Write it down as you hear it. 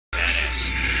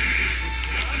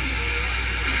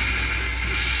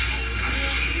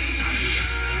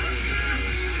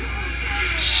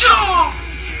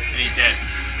He's dead.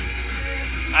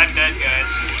 I'm dead,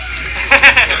 guys.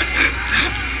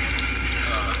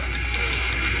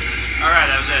 Alright,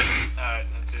 that was it. Alright,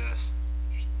 let's do this.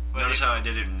 Notice how I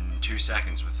did it in 2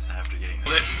 seconds after getting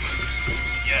it.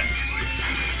 Yes.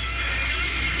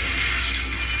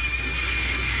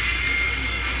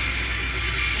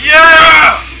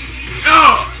 Yeah!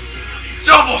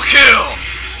 Double kill!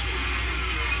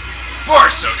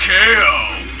 Force a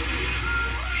KO!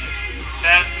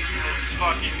 That is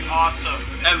fucking awesome.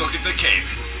 And look at the cape.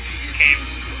 Cape.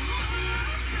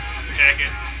 Jacket.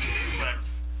 Whatever.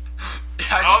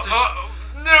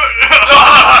 No!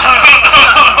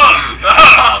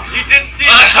 You didn't see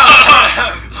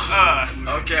that!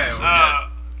 Okay, we're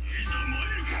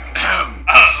good.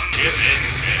 Chip is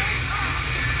pissed.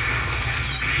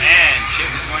 And Chip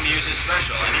is going to use his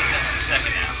special any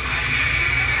second now.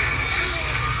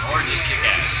 Or just kick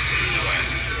ass. Either way.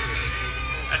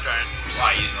 I tried.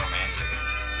 Why use romantic?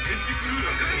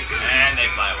 And they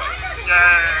fly away.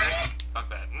 Yay! Fuck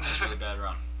that. That's a really bad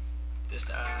run. This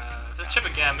time. If it's Chip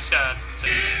again, I'm just gonna say.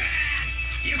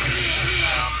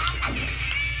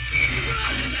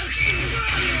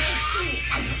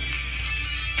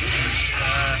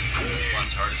 This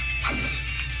one's hard.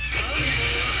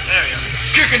 There we go.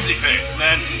 Kick in the face, and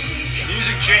then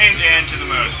music change and to the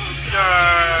moon.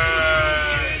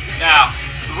 Yay! Now,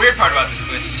 the weird part about this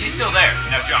glitch is he's still there.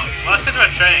 Now jump. Well, that's because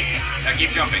we're training. Now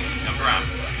keep jumping. Jump around.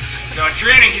 So in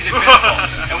training, he's invincible,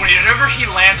 and whenever he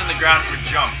lands on the ground for a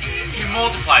jump, he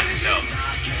multiplies himself.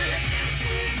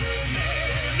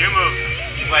 New move.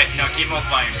 Wait, no, keep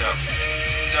multiplying yourself.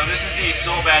 So this is the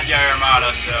Soul Bad Guy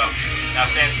Armada, so now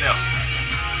stand still.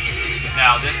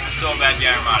 Now, this is the Soul Bad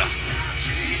Guy Armada.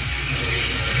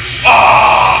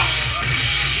 Oh!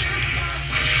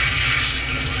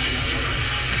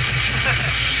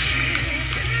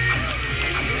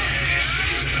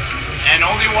 And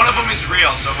only one of them is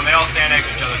real, so when they all stand next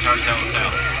to each other, it's hard as hell to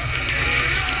tell.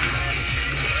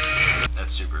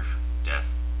 That's super death.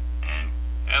 And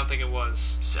I don't think it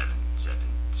was. 7, 7,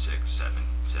 6, 7,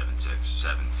 7, 6,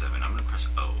 7, 7. I'm gonna press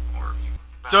O or you.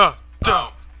 Duh,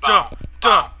 duh, duh,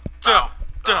 duh, duh,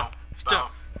 duh, duh,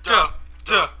 duh,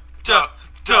 duh, duh,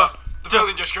 duh. The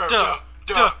building just curved. Duh,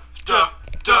 duh, duh,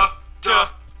 duh, duh,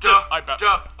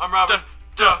 duh. I'm Robin.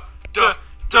 Duh, duh,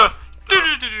 duh.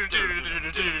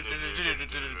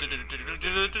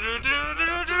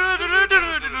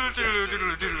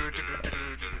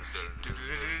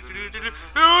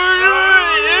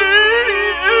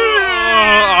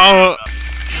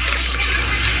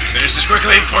 Finish this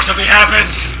quickly before something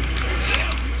happens.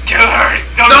 Kill her!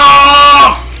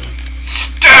 No!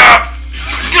 Stab!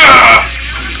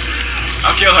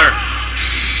 I'll kill her.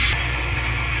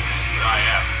 I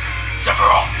am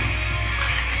Sephiroth.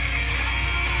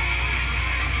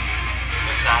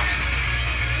 6 times.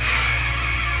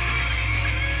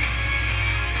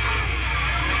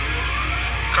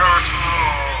 Curse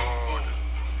mode!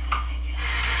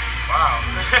 Wow.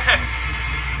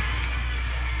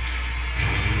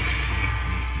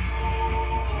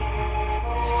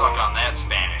 Suck on that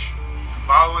Spanish.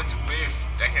 Vamos with.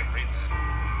 I can't read that.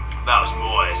 Vamos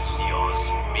boys,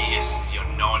 Dios, mis,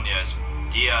 Yonones,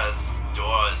 Dias,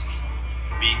 dos,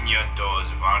 Viñedos,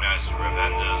 Vanas,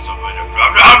 Revendas, of blah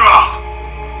blah blah.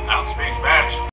 I don't speak Spanish.